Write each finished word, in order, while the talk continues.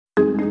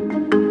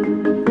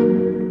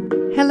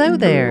Hello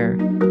there.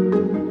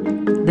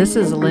 This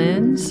is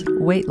Lyn's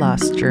weight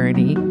loss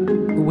journey,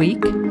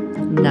 week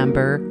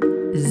number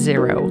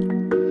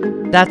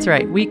 0. That's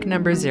right, week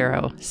number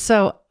 0.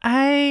 So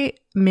I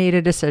made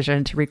a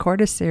decision to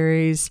record a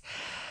series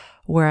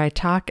where I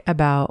talk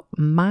about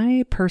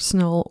my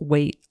personal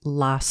weight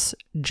loss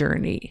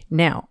journey.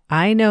 Now,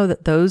 I know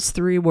that those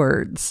 3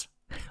 words,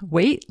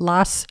 weight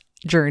loss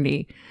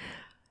journey,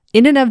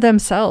 in and of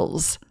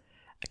themselves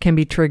can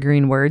be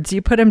triggering words.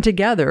 You put them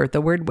together,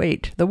 the word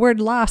weight, the word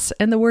loss,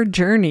 and the word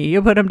journey.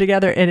 You put them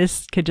together and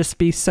it could just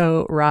be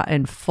so raw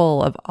and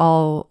full of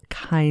all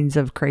kinds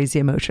of crazy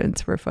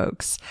emotions for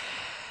folks.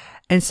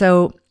 And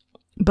so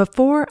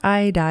before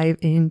I dive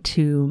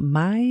into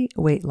my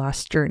weight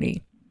loss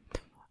journey,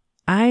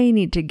 I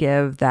need to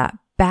give that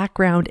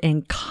background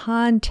and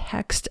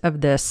context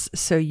of this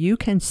so you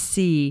can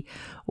see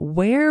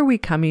where are we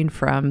coming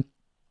from.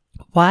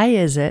 Why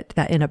is it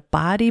that in a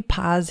body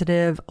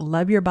positive,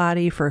 love your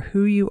body for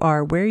who you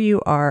are, where you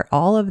are,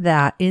 all of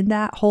that, in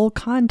that whole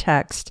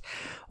context,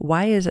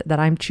 why is it that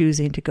I'm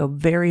choosing to go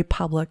very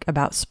public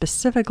about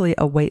specifically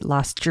a weight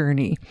loss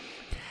journey?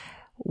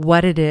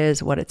 What it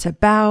is, what it's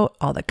about,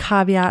 all the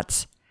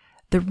caveats.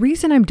 The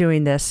reason I'm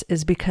doing this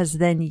is because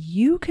then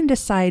you can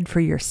decide for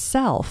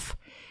yourself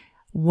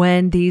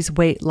when these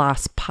weight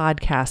loss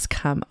podcasts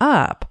come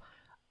up,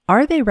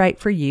 are they right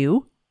for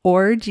you?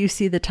 Or do you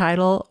see the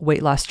title,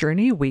 Weight Loss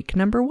Journey, week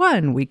number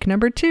 1, week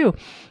number 2?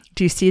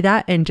 Do you see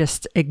that and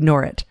just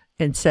ignore it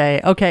and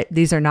say, okay,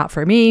 these are not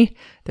for me.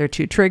 They're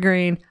too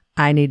triggering.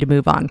 I need to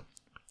move on.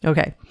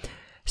 Okay.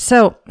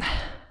 So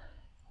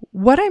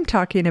what I'm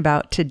talking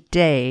about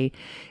today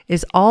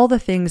is all the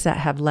things that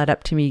have led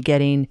up to me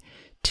getting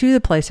to the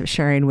place of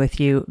sharing with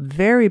you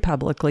very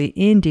publicly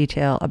in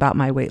detail about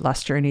my weight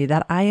loss journey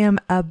that I am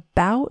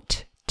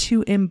about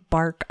to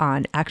embark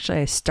on. Actually,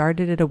 I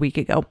started it a week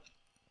ago.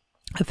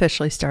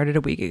 Officially started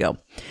a week ago.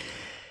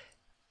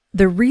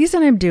 The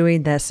reason I'm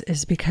doing this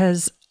is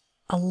because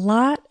a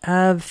lot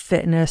of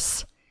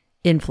fitness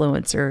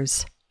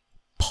influencers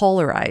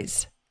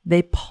polarize.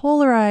 They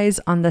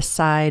polarize on the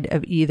side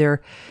of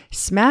either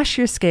smash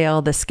your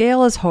scale, the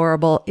scale is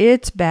horrible,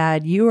 it's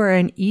bad, you are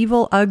an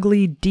evil,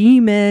 ugly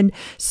demon,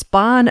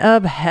 spawn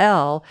of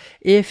hell,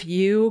 if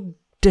you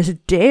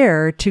just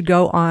dare to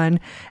go on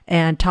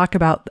and talk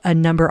about a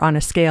number on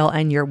a scale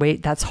and your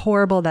weight, that's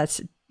horrible,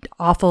 that's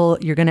awful,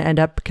 you're going to end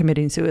up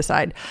committing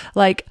suicide.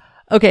 Like,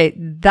 okay,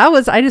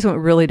 I just went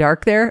really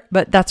dark there,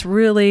 but that's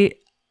really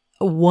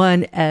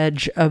one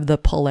edge of the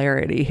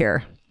polarity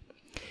here.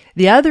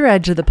 The other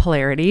edge of the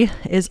polarity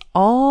is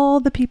all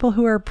the people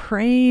who are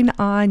preying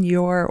on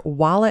your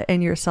wallet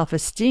and your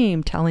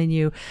self-esteem, telling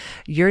you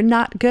you're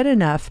not good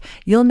enough.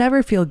 You'll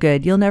never feel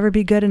good. You'll never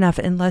be good enough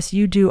unless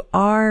you do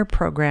our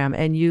program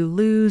and you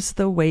lose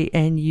the weight,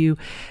 and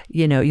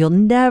you'll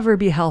never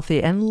be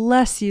healthy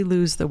unless you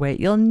lose the weight.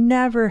 You'll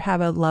never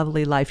have a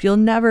lovely life. You'll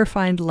never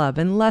find love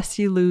unless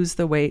you lose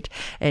the weight.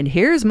 And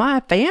here's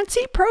my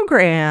fancy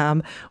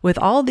program with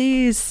all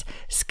these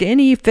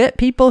skinny, fit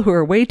people who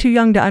are way too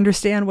young to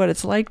understand what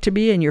it's like to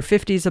be in your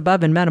 50s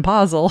above and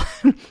menopausal.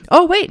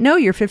 Oh, wait, no,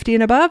 you're 50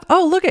 and above.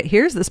 Oh,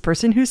 here's this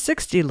person who's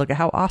 60. Look at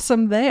how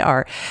awesome they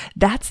are.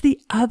 That's the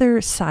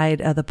other side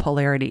of the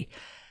polarity.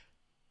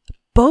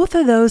 Both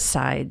of those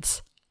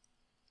sides,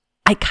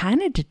 I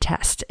kind of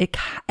detest. It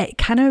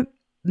kind of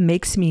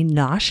makes me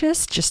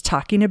nauseous just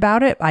talking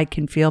about it. I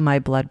can feel my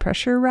blood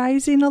pressure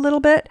rising a little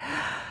bit.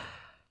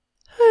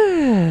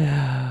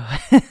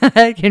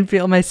 I can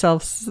feel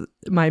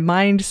my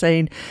mind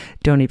saying,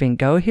 don't even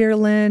go here,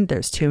 Lyn.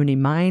 There's too many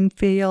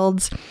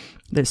minefields.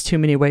 There's too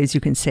many ways you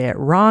can say it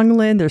wrong,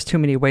 Lyn. There's too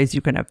many ways you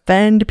can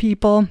offend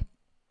people.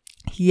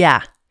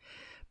 Yeah,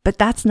 but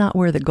that's not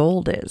where the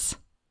gold is.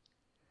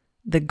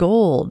 The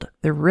gold,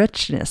 the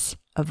richness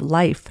of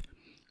life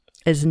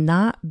is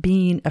not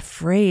being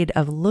afraid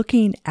of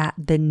looking at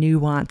the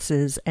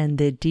nuances and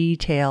the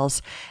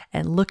details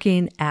and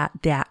looking at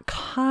that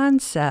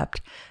concept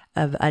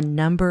of a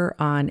number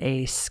on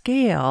a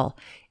scale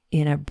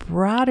in a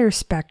broader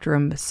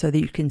spectrum so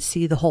that you can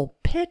see the whole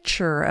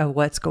picture of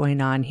what's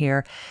going on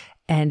here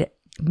and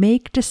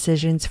make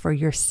decisions for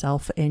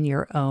yourself in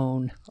your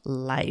own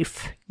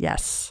life.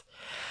 Yes.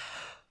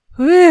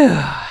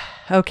 Whew.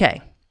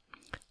 Okay.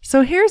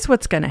 So here's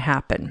what's going to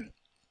happen.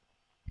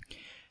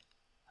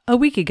 A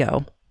week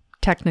ago,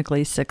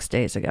 technically 6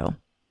 days ago,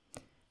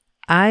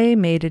 I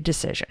made a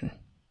decision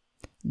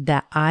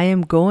that I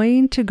am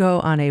going to go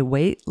on a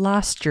weight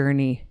loss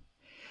journey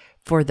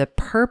for the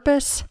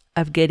purpose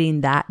of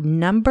getting that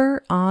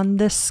number on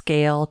the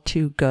scale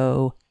to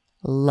go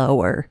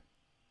lower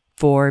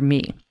for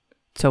me.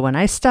 So when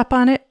I step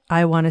on it,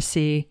 I want to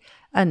see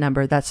a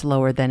number that's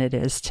lower than it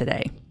is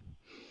today.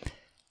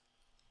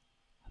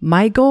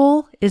 My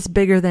goal is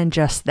bigger than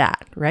just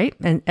that, right?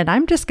 And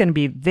I'm just going to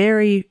be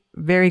very,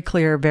 very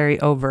clear, very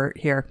overt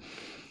here.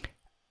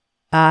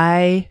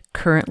 I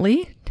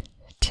currently,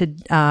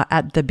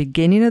 at the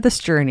beginning of this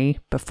journey,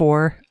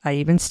 before I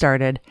even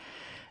started,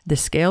 the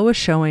scale was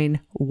showing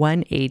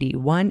 180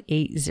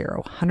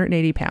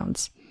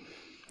 pounds.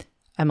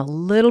 I'm a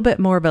little bit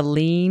more of a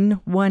lean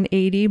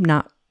 180,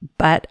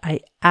 but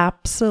I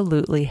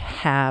absolutely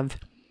have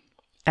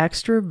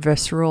extra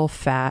visceral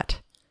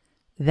fat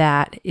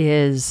that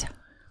is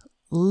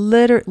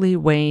literally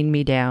weighing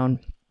me down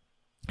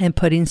and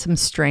putting some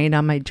strain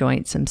on my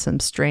joints and some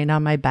strain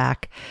on my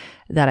back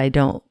that I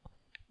don't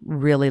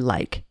really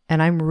like.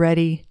 And I'm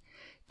ready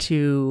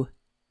to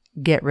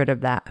get rid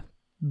of that.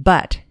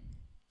 But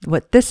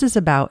what this is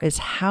about is,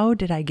 how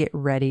did I get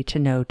ready to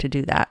know to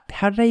do that?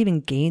 How did I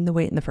even gain the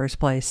weight in the first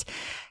place?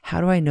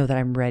 How do I know that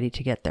I'm ready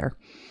to get there?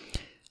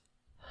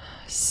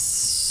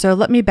 So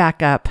let me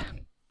back up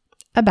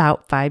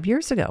about 5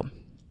 years ago.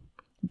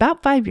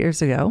 About 5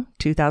 years ago,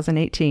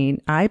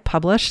 2018, I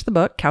published the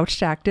book, Couch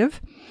to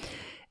Active.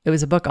 It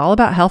was a book all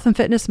about health and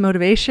fitness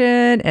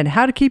motivation and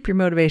how to keep your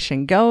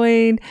motivation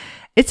going.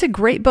 It's a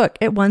great book.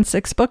 It won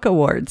 6 book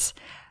awards.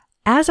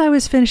 As I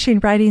was finishing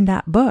writing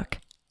that book,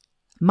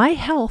 my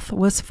health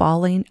was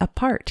falling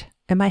apart.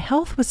 And my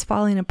health was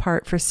falling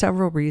apart for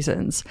several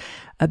reasons.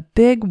 A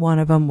big one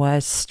of them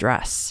was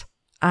stress.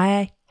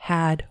 I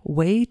had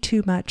way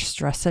too much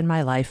stress in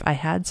my life. I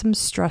had some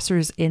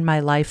stressors in my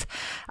life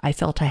I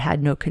felt I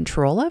had no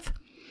control of.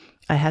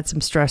 I had some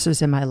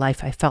stressors in my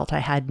life I felt I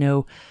had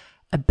no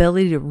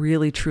ability to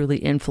really, truly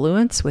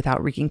influence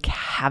without wreaking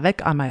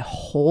havoc on my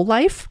whole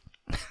life.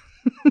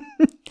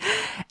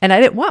 And I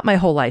didn't want my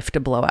whole life to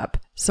blow up.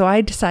 So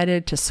I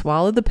decided to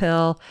swallow the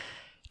pill,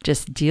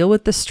 just deal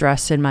with the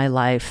stress in my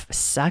life,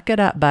 suck it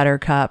up,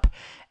 buttercup,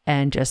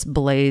 and just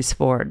blaze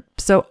forward.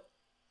 So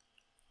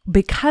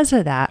because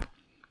of that,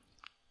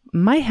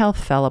 my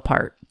health fell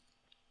apart.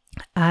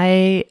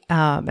 I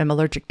am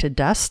allergic to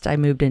dust. I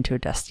moved into a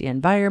dusty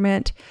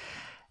environment.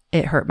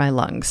 It hurt my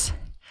lungs.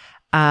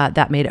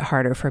 That made it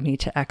harder for me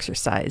to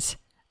exercise.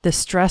 The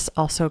stress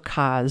also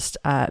caused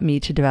me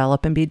to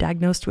develop and be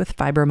diagnosed with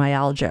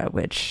fibromyalgia,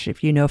 which,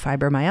 if you know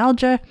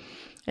fibromyalgia,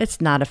 it's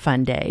not a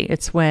fun day.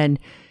 It's when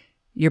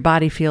your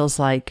body feels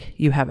like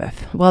you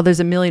have there's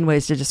a million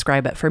ways to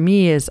describe it. For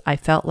me, is I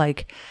felt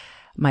like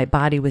my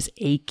body was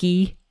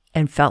achy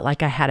and felt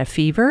like I had a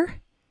fever.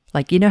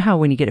 Like, you know how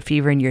when you get a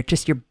fever and your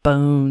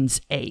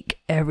bones ache,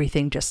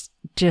 everything just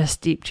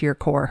deep to your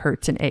core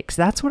hurts and aches.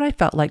 That's what I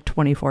felt like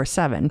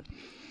 24/7,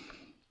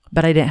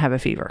 but I didn't have a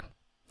fever.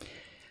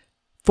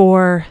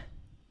 For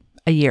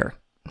a year,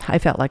 I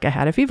felt like I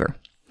had a fever.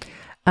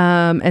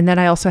 And then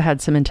I also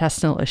had some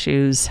intestinal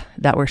issues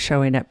that were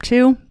showing up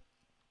too.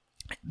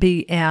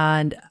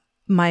 And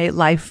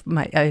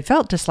I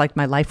felt just like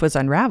my life was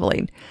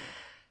unraveling.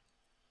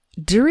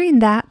 During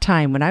that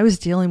time, when I was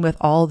dealing with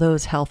all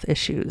those health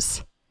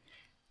issues,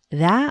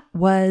 that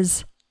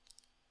was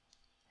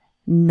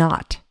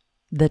not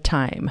the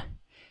time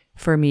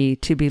for me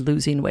to be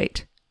losing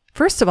weight.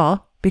 First of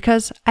all,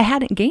 because I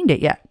hadn't gained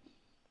it yet.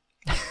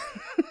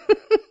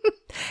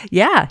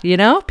 Yeah,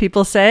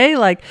 people say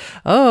like,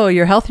 oh,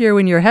 you're healthier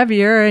when you're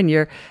heavier, and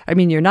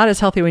you're not as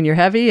healthy when you're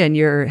heavy, and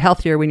you're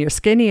healthier when you're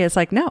skinny. It's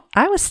like, no,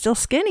 I was still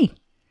skinny.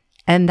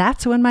 And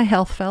that's when my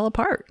health fell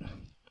apart,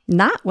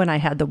 not when I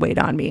had the weight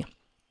on me.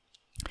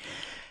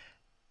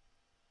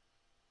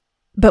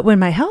 But when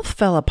my health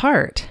fell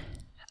apart,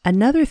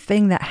 another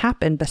thing that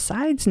happened,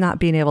 besides not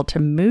being able to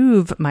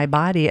move my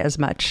body as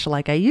much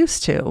like I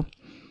used to,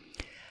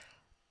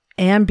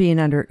 and being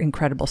under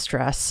incredible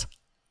stress,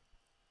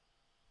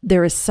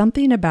 there is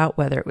something about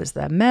whether it was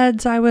the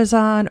meds I was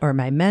on or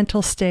my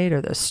mental state or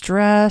the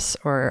stress,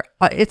 or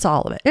it's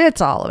all of it.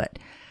 It's all of it.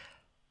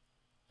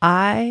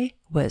 I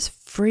was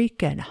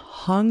freaking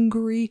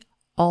hungry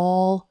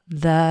all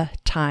the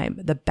time.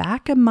 The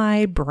back of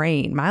my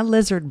brain, my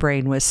lizard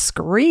brain, was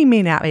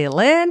screaming at me,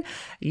 Lyn,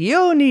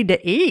 you need to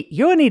eat.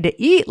 You need to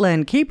eat,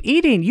 Lyn. Keep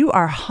eating. You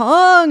are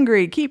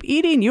hungry. Keep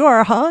eating. You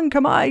are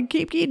Come on,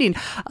 keep eating.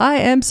 I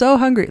am so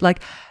hungry.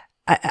 Like,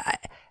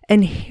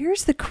 and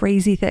here's the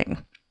crazy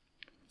thing.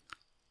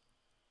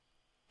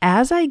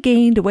 As I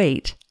gained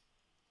weight,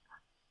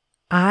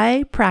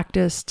 I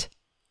practiced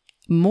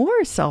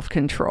more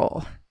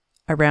self-control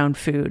around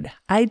food.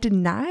 I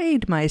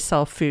denied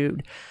myself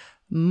food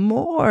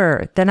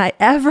more than I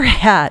ever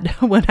had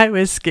when I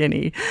was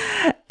skinny,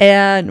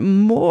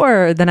 and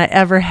more than I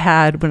ever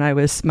had when I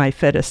was my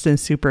fittest and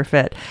super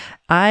fit.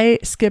 I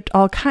skipped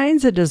all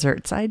kinds of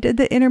desserts. I did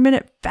the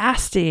intermittent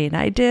fasting.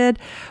 I did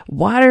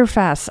water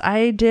fasts.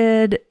 I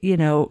did,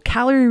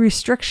 calorie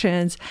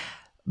restrictions,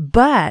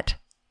 but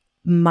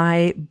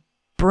my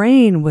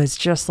brain was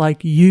just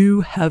like,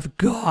 you have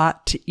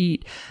got to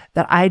eat.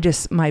 That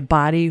my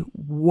body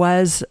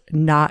was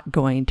not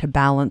going to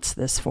balance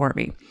this for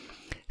me.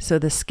 So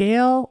the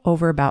scale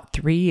over about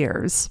 3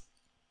 years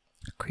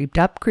creeped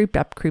up.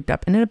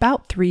 And in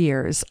about 3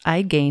 years,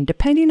 I gained,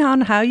 depending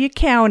on how you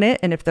count it.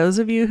 And if those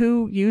of you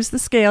who use the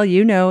scale,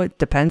 it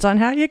depends on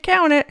how you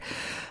count it.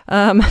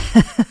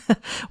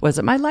 Was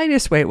it my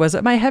lightest weight? Was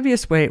it my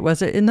heaviest weight?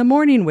 Was it in the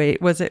morning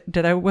weight? Was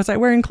I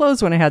wearing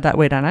clothes when I had that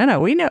weight on? I know,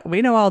 we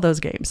know all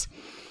those games.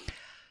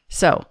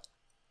 So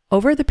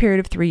over the period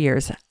of 3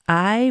 years,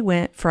 I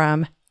went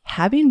from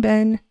having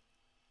been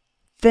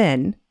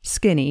thin,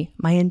 skinny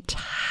my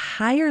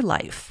entire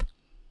life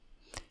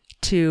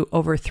into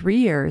over 3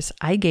 years,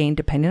 I gained,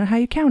 depending on how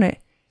you count it,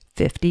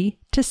 50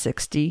 to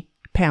 60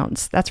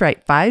 pounds. That's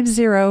right.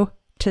 50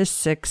 to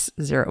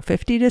 60,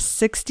 50 to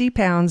 60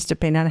 pounds,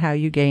 depending on how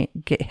you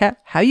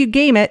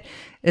game it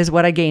is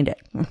what I gained it.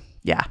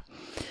 Yeah.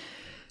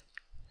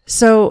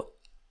 So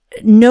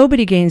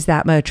nobody gains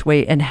that much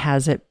weight and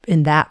has it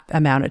in that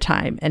amount of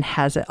time and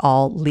has it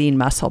all lean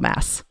muscle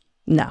mass.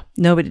 No,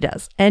 nobody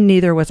does. And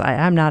neither was I.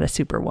 I'm not a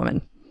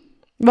superwoman.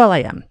 Well, I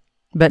am,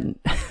 but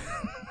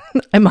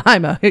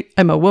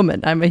I'm a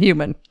woman. I'm a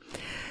human.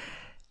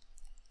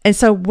 And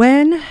so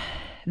when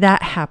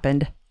that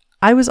happened,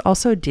 I was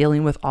also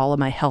dealing with all of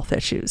my health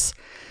issues.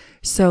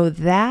 So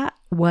that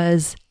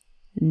was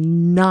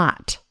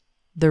not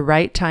the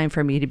right time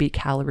for me to be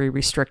calorie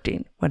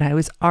restricting when I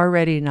was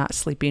already not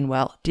sleeping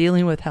well,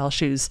 dealing with health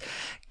issues,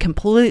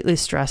 completely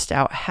stressed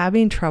out,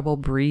 having trouble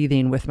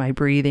breathing with my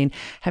breathing,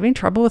 having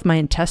trouble with my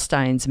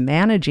intestines,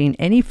 managing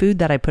any food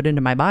that I put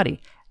into my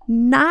body.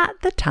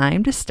 Not the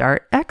time to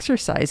start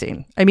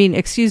exercising. I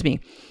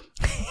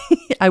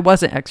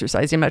wasn't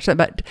exercising much,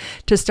 but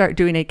to start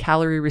doing a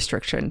calorie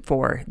restriction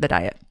for the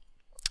diet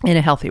in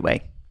a healthy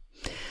way.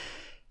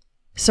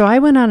 So I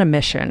went on a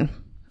mission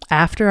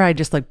after I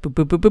just like boop,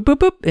 boop, boop, boop, boop,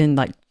 boop, in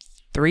like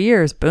 3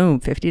 years, boom,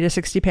 50 to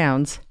 60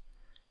 pounds.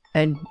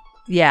 And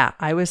yeah,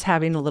 I was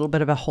having a little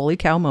bit of a holy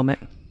cow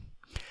moment.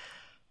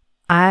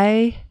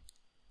 I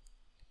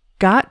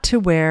got to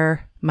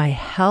where my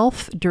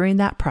health during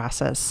that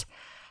process,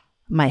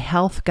 my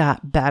health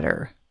got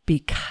better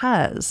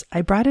because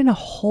I brought in a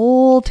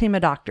whole team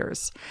of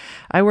doctors.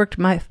 I worked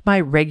my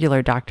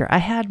regular doctor. I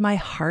had my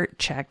heart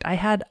checked. I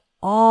had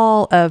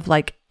all of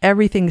like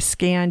everything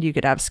scanned you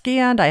could have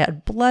scanned. I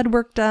had blood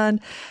work done.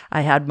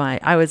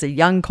 I was a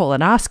young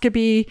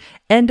colonoscopy,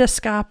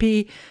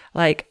 endoscopy.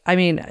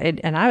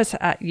 And I was,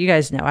 you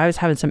guys know, I was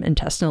having some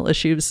intestinal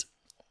issues.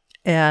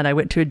 And I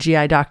went to a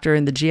GI doctor,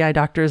 and the GI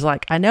doctor is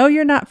like, I know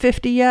you're not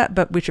 50 yet,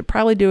 but we should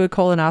probably do a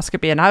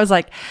colonoscopy. And I was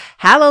like,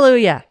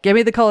 hallelujah, give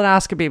me the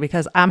colonoscopy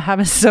because I'm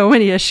having so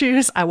many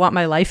issues. I want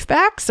my life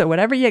back. So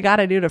whatever you got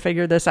to do to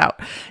figure this out.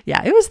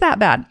 Yeah, it was that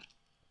bad.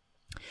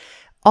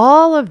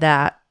 All of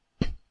that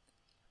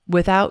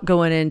without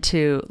going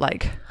into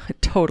like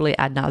totally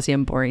ad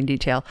nauseum boring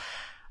detail,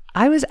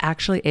 I was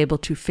actually able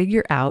to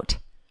figure out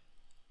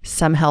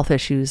some health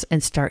issues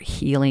and start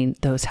healing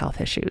those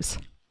health issues.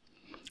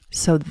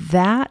 So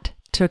that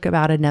took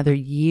about another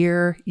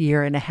year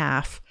and a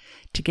half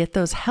to get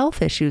those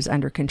health issues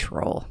under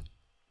control.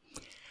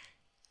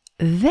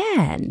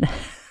 Then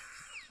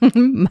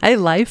my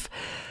life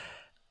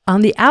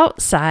on the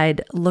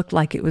outside looked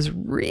like it was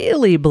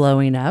really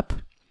blowing up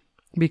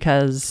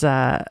because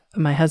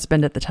my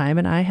husband at the time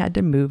and I had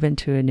to move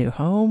into a new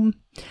home.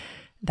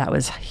 That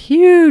was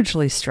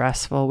hugely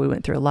stressful. We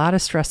went through a lot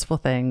of stressful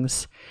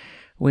things.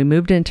 We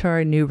moved into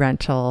our new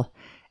rental.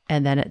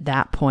 And then at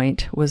that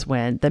point was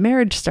when the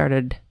marriage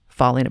started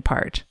falling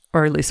apart,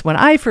 or at least when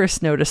I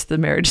first noticed the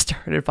marriage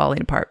started falling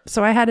apart.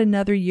 So I had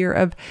another year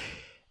of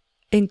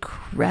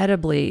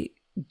incredibly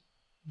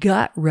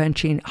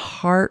gut-wrenching,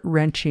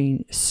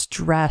 heart-wrenching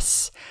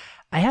stress.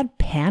 I had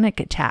panic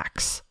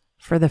attacks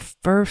for the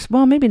first,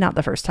 well, maybe not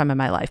the first time in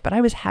my life, but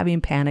I was having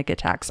panic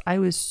attacks. I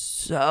was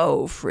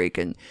so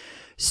freaking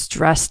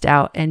stressed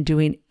out and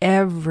doing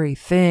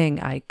everything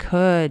I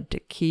could to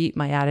keep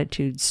my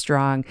attitude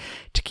strong,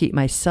 to keep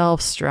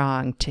myself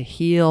strong, to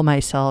heal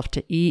myself,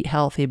 to eat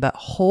healthy. But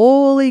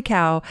holy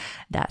cow,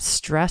 that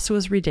stress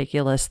was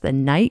ridiculous. The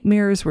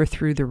nightmares were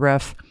through the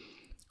roof.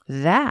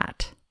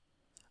 That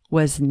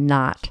was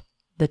not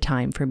the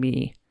time for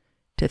me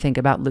to think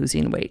about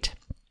losing weight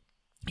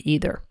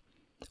either.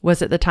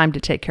 Was it the time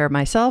to take care of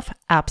myself?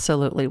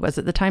 Absolutely. Was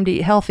it the time to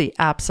eat healthy?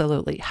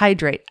 Absolutely.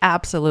 Hydrate?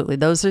 Absolutely.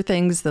 Those are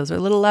things, those are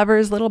little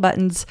levers, little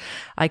buttons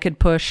I could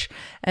push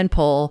and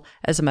pull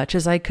as much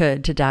as I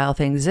could to dial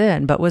things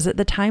in. But was it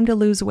the time to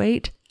lose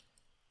weight?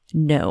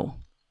 No,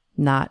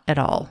 not at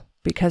all.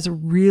 Because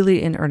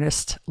really in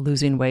earnest,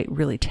 losing weight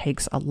really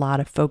takes a lot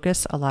of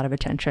focus, a lot of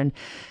attention,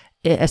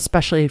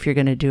 especially if you're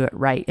going to do it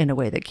right in a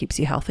way that keeps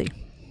you healthy.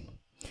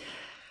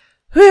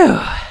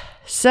 Whew.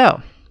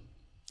 So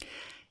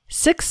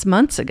 6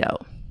 months ago,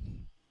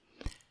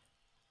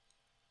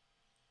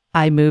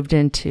 I moved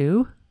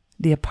into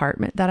the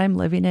apartment that I'm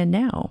living in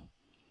now.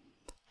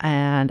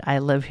 And I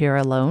live here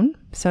alone.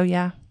 So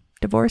yeah,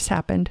 divorce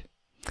happened.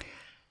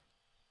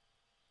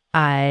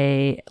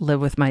 I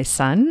live with my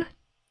son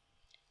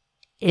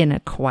in a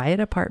quiet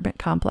apartment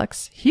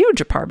complex,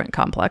 huge apartment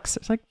complex.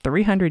 There's like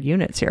 300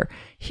 units here.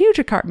 Huge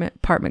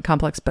apartment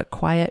complex, but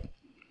quiet.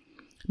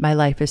 My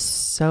life is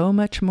so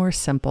much more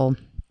simple.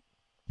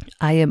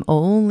 I am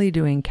only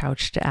doing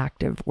couch to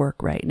active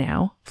work right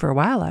now. For a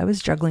while, I was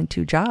juggling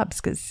 2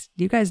 jobs because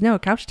you guys know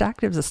couch to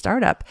active is a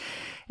startup,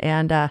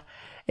 and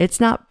it's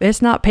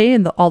not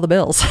paying all the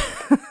bills.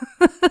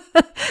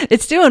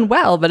 It's doing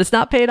well, but it's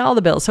not paying all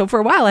the bills. So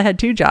for a while, I had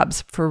 2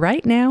 jobs. For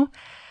right now,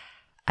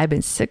 I've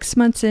been 6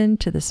 months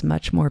into this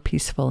much more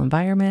peaceful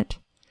environment.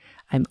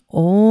 I'm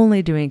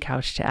only doing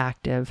couch to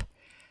active.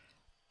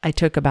 I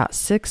took about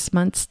 6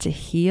 months to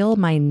heal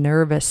my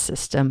nervous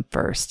system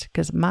first,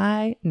 because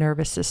my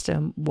nervous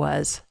system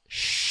was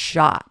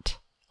shot.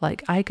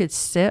 Like, I could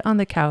sit on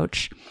the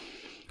couch,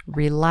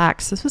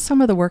 relax. This was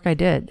some of the work I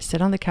did.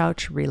 Sit on the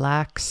couch,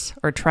 relax,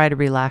 or try to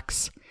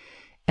relax.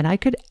 And I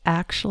could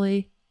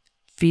actually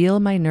feel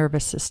my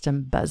nervous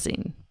system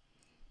buzzing.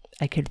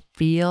 I could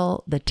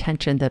feel the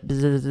tension that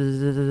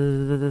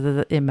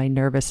in my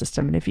nervous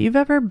system. And if you've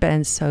ever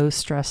been so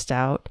stressed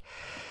out,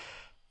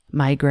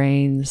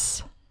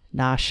 migraines,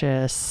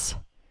 nauseous,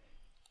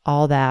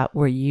 all that,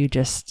 where you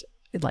just,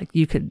 like,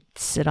 you could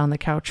sit on the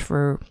couch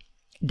for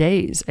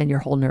days and your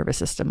whole nervous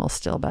system will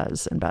still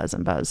buzz and buzz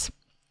and buzz.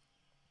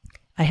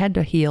 I had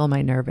to heal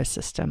my nervous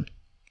system.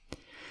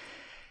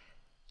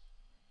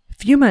 A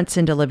few months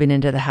into living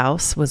into the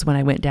house was when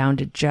I went down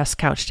to just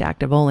couch to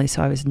active only,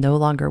 so I was no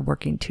longer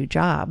working 2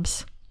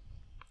 jobs.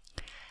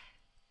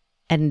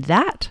 And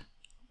that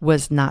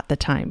was not the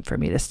time for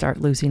me to start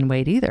losing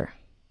weight either,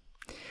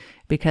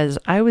 because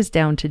I was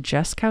down to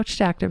just couch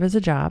to active as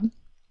a job,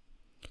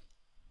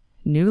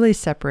 newly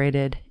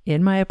separated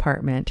in my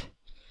apartment,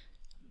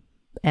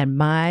 and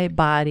my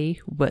body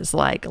was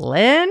like,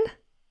 Lyn,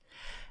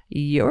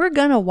 you're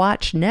going to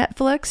watch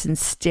Netflix and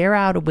stare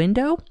out a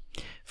window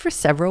for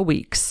several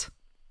weeks.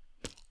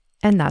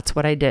 And that's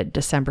what I did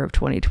December of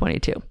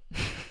 2022.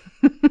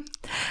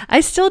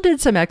 I still did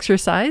some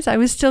exercise. I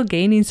was still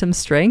gaining some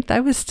strength. I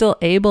was still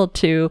able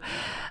to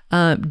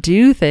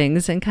do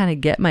things and kind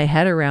of get my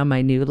head around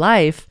my new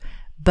life.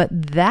 But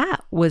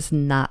that was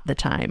not the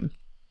time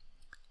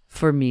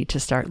for me to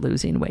start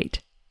losing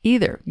weight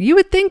either. You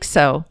would think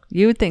so.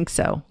 You would think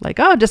so. Like,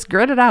 oh, just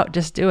grit it out.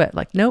 Just do it.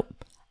 Like,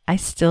 nope. I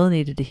still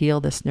needed to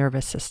heal this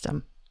nervous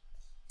system.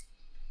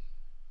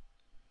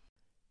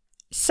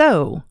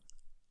 So,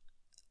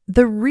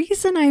 the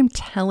reason I'm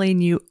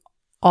telling you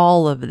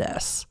all of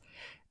this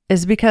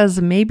is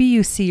because maybe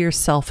you see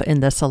yourself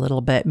in this a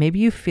little bit. Maybe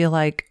you feel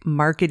like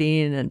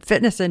marketing and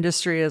fitness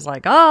industry is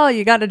like, oh,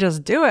 you got to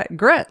just do it.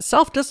 Grit,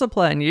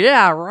 self-discipline.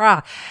 Yeah,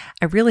 rah.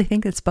 I really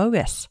think it's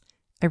bogus.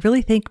 I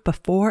really think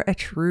before a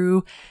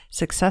true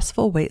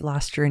successful weight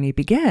loss journey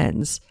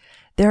begins,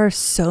 there are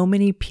so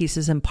many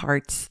pieces and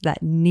parts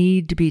that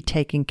need to be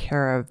taken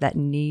care of, that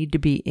need to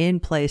be in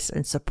place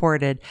and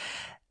supported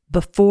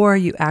before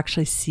you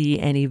actually see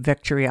any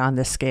victory on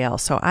the scale.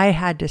 So I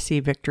had to see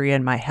victory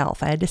in my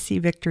health. I had to see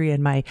victory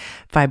in my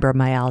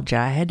fibromyalgia.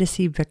 I had to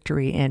see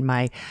victory in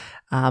my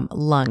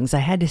lungs. I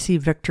had to see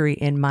victory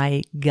in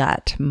my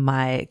gut,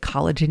 my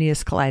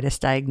collagenous colitis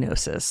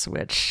diagnosis,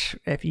 which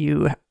if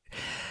you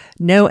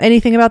know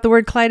anything about the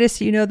word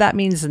colitis, you know that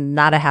means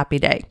not a happy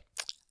day.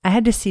 I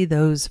had to see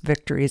those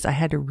victories. I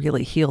had to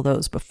really heal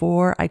those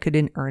before I could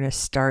in earnest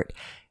start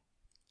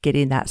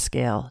getting that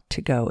scale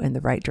to go in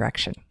the right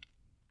direction.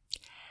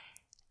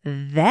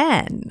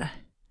 Then,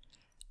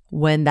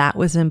 when that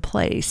was in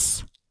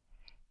place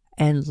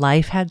and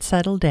life had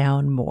settled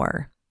down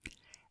more,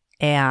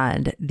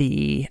 and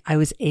I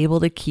was able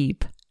to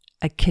keep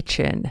a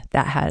kitchen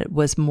that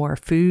was more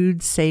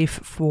food safe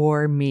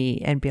for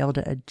me and be able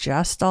to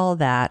adjust all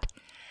that,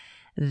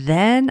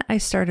 then I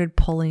started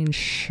pulling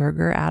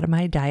sugar out of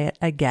my diet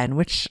again,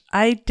 which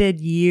I did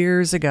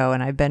years ago,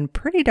 and I've been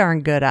pretty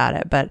darn good at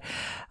it, but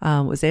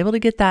was able to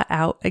get that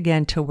out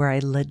again to where I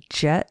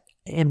legit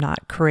am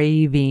not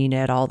craving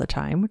it all the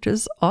time, which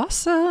is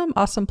awesome,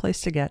 awesome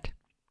place to get.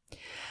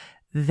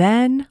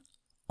 Then,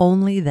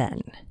 only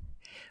then,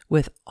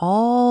 with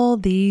all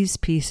these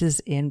pieces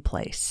in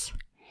place,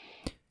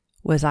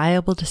 was I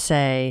able to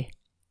say,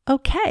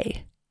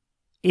 okay,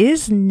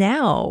 is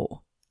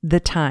now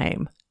the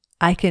time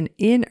I can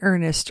in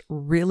earnest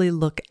really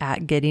look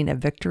at getting a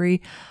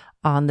victory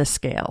on the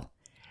scale?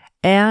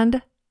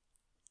 And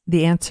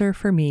the answer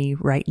for me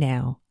right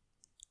now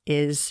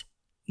is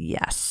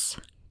yes.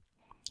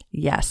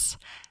 Yes.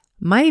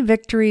 My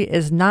victory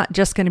is not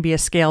just going to be a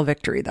scale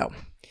victory though,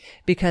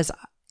 because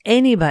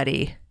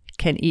anybody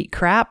can eat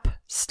crap,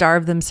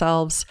 starve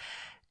themselves,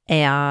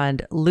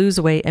 and lose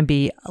weight and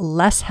be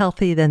less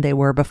healthy than they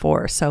were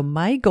before. So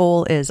my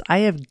goal is I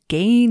have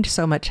gained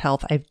so much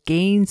health. I've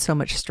gained so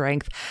much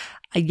strength.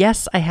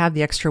 Yes, I have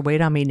the extra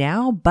weight on me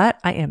now, but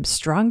I am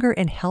stronger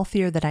and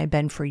healthier than I've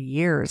been for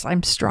years.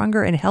 I'm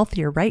stronger and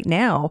healthier right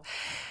now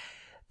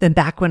than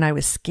back when I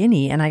was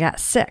skinny and I got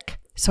sick.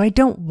 So I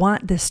don't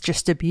want this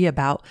just to be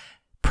about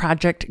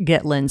Project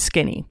Get Lyn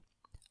Skinny.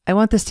 I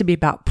want this to be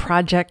about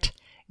Project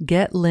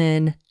Get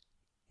Lyn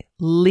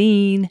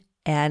lean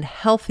and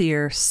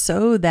healthier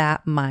so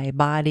that my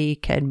body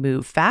can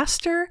move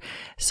faster,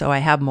 so I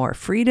have more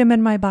freedom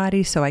in my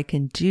body, so I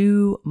can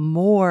do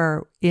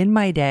more in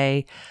my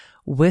day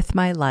with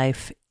my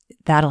life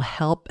that'll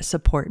help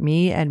support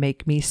me and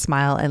make me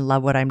smile and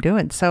love what I'm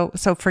doing. So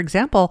for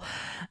example,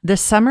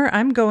 this summer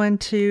I'm going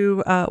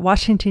to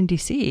Washington,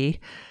 D.C.,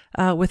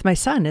 with my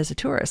son as a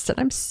tourist, and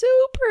I'm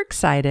super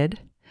excited,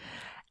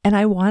 and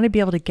I want to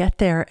be able to get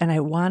there, and I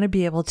want to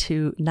be able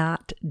to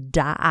not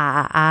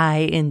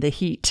die in the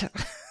heat.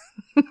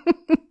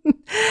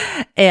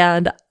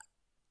 And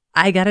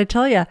I got to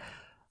tell you,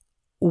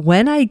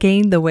 when I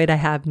gained the weight I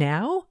have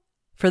now,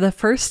 for the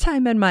first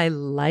time in my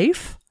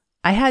life,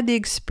 I had the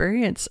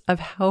experience of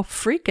how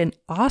freaking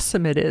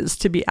awesome it is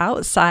to be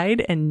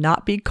outside and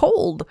not be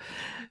cold.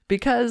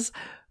 Because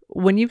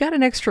when you've got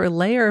an extra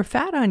layer of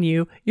fat on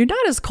you, you're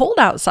not as cold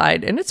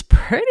outside. And it's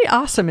pretty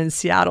awesome in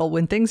Seattle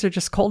when things are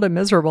just cold and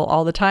miserable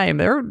all the time.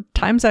 There were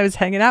times I was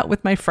hanging out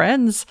with my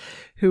friends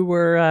who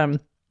were,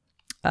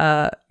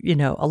 a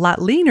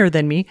lot leaner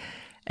than me.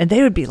 And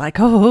they would be like,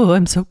 oh,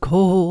 I'm so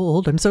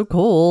cold. I'm so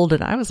cold.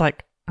 And I was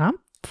like, I'm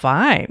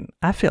fine.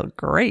 I feel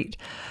great.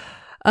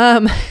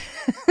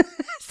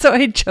 So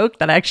I joked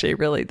that actually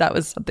really, that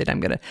was something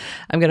I'm going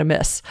to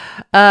miss.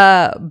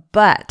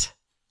 But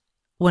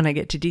when I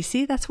get to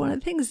DC, that's one of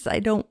the things I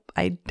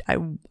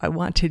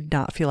want to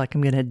not feel like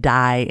I'm going to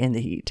die in the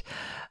heat.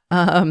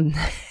 I'm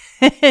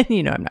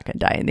not going to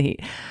die in the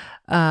heat.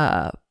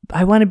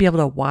 I want to be able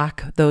to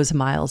walk those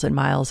miles and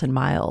miles and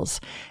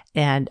miles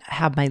and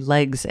have my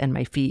legs and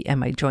my feet and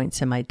my joints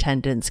and my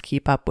tendons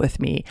keep up with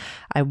me.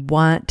 I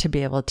want to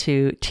be able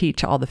to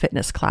teach all the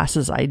fitness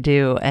classes I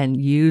do and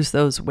use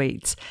those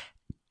weights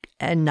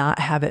and not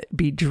have it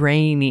be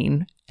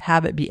draining,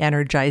 have it be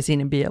energizing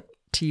and be able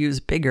to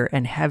use bigger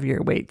and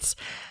heavier weights.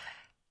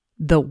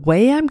 The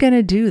way I'm going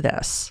to do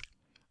this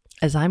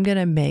is I'm going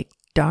to make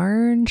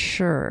darn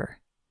sure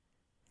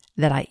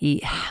that I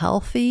eat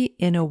healthy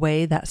in a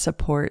way that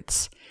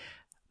supports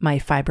my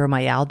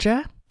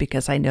fibromyalgia,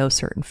 because I know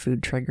certain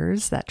food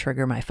triggers that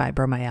trigger my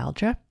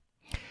fibromyalgia.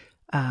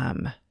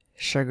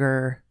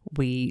 Sugar,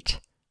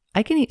 wheat.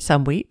 I can eat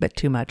some wheat, but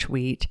too much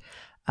wheat,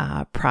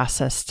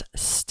 processed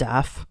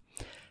stuff.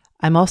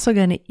 I'm also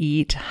going to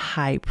eat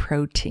high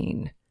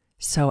protein.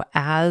 So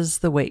as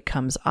the weight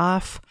comes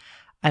off,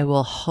 I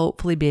will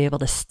hopefully be able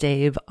to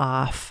stave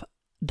off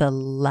the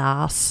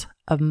loss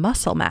of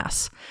muscle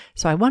mass.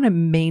 So I want to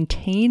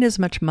maintain as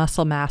much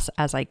muscle mass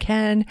as I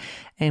can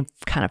and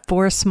kind of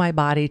force my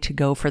body to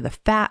go for the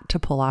fat to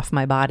pull off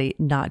my body,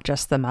 not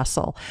just the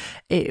muscle.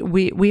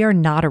 We are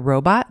not a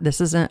robot.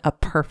 This isn't a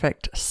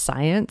perfect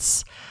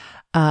science,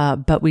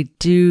 but we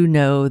do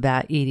know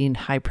that eating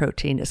high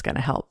protein is going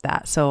to help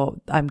that.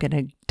 So I'm going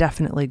to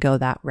definitely go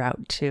that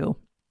route too.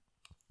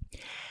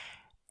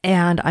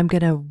 And I'm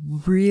going to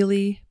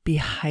really be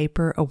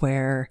hyper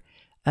aware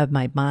of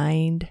my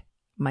mind,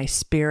 my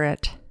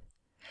spirit,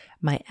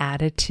 my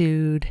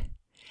attitude,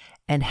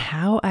 and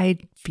how I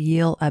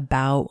feel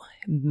about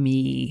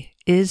me.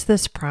 Is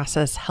this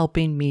process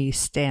helping me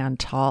stand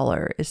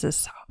taller? Is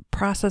this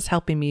process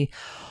helping me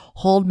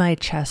hold my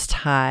chest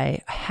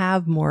high,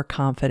 have more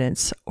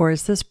confidence? Or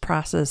is this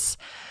process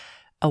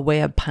a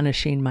way of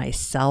punishing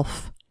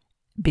myself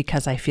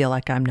because I feel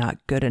like I'm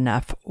not good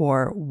enough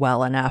or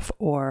well enough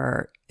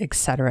or et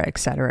cetera, et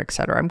cetera, et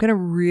cetera? I'm going to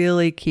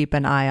really keep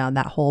an eye on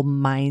that whole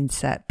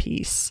mindset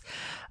piece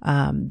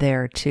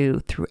there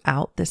too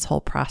throughout this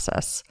whole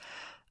process.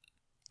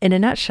 In a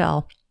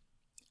nutshell,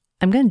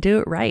 I'm going to do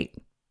it right.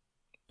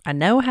 I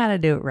know how to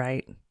do it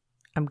right.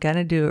 I'm going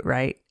to do it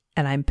right.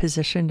 And I'm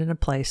positioned in a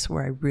place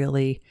where I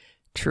really,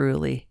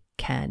 truly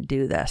can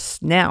do this.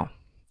 Now,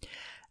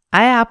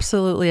 I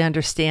absolutely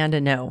understand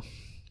and know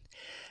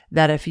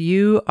that if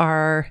you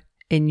are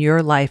in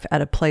your life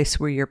at a place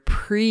where you're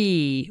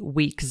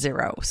pre-week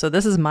 0, so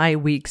this is my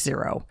week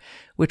 0,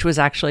 which was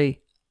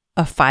actually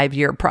a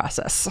 5-year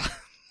process.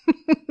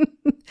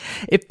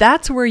 If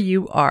that's where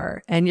you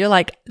are and you're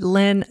like,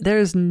 Lyn,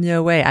 there's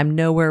no way, I'm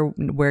nowhere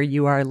where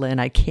you are, Lyn.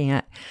 I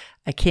can't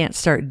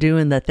start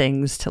doing the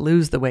things to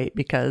lose the weight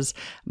because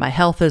my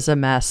health is a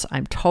mess.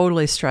 I'm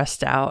totally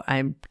stressed out.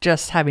 I'm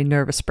just having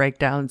nervous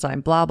breakdowns. I'm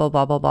blah, blah,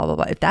 blah, blah, blah, blah,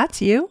 blah. If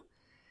that's you,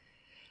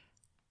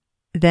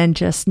 then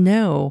just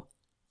know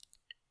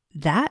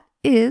that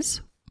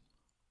is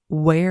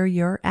where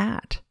you're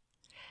at.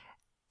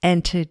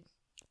 And to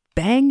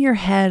bang your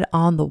head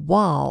on the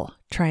wall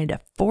trying to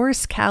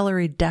force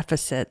calorie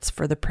deficits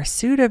for the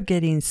pursuit of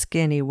getting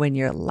skinny when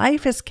your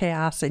life is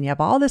chaos and you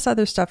have all this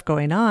other stuff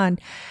going on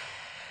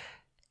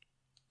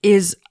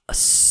is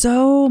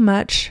so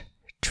much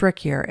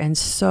trickier and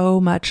so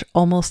much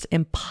almost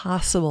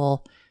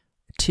impossible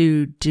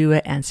to do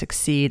it and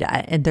succeed.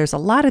 And there's a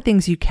lot of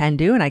things you can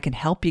do, and I can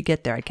help you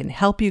get there. I can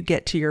help you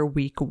get to your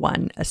week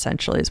 1,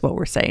 essentially, is what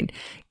we're saying.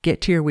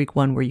 Get to your week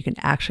 1 where you can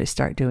actually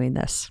start doing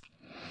this.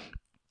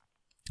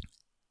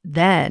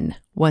 Then,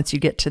 once you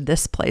get to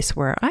this place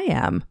where I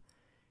am,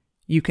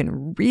 you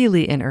can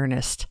really in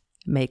earnest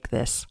make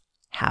this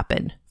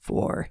happen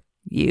for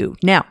you.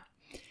 Now,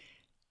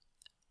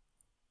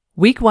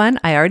 week 1,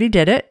 I already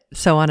did it.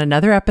 So on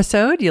another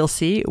episode, you'll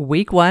see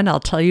week 1. I'll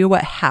tell you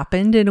what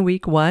happened in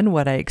week 1,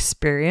 what I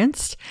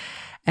experienced.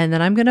 And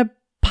then I'm going to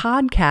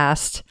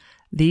podcast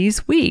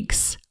these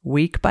weeks,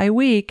 week by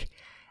week,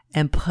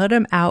 and put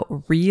them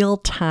out real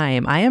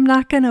time. I am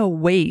not going to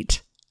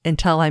wait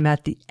until I'm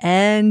at the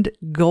end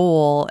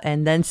goal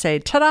and then say,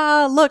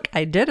 ta-da, look,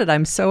 I did it.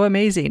 I'm so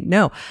amazing.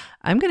 No,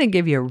 I'm going to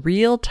give you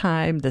real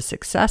time, the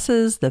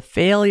successes, the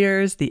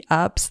failures, the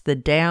ups, the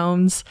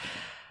downs.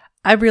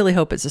 I really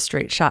hope it's a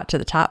straight shot to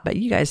the top, but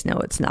you guys know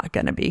it's not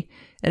going to be.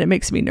 And it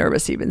makes me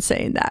nervous even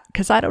saying that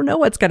because I don't know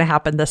what's going to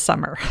happen this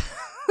summer.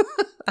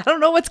 I don't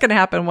know what's going to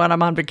happen when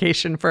I'm on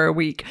vacation for a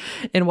week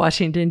in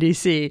Washington,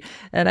 D.C.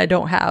 and I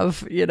don't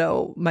have,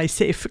 my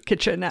safe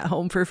kitchen at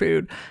home for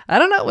food. I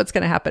don't know what's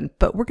going to happen,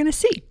 but we're going to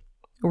see.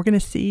 We're going to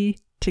see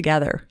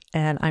together.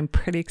 And I'm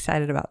pretty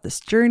excited about this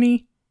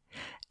journey.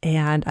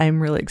 And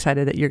I'm really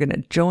excited that you're going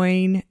to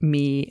join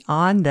me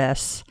on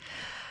this.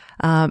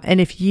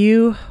 And if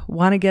you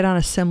want to get on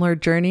a similar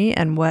journey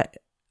and what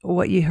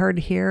you heard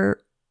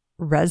here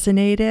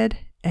resonated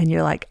and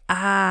you're like,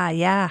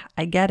 yeah,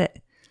 I get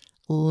it.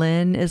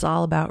 Lyn is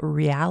all about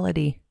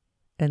reality,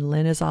 and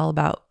Lyn is all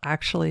about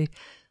actually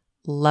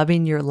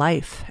loving your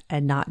life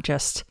and not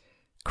just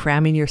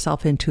cramming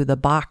yourself into the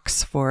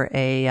box for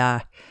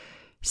a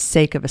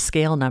sake of a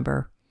scale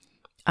number.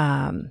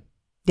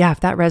 If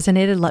that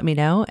resonated, let me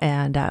know,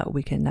 and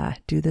we can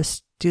do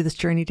this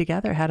journey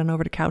together. Head on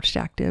over to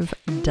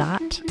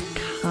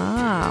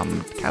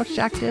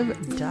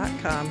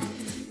couchactive.com,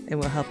 and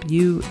we'll help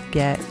you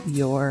get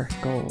your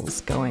goals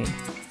going.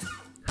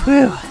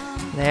 Whew,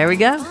 there we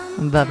go.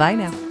 Bye-bye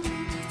now.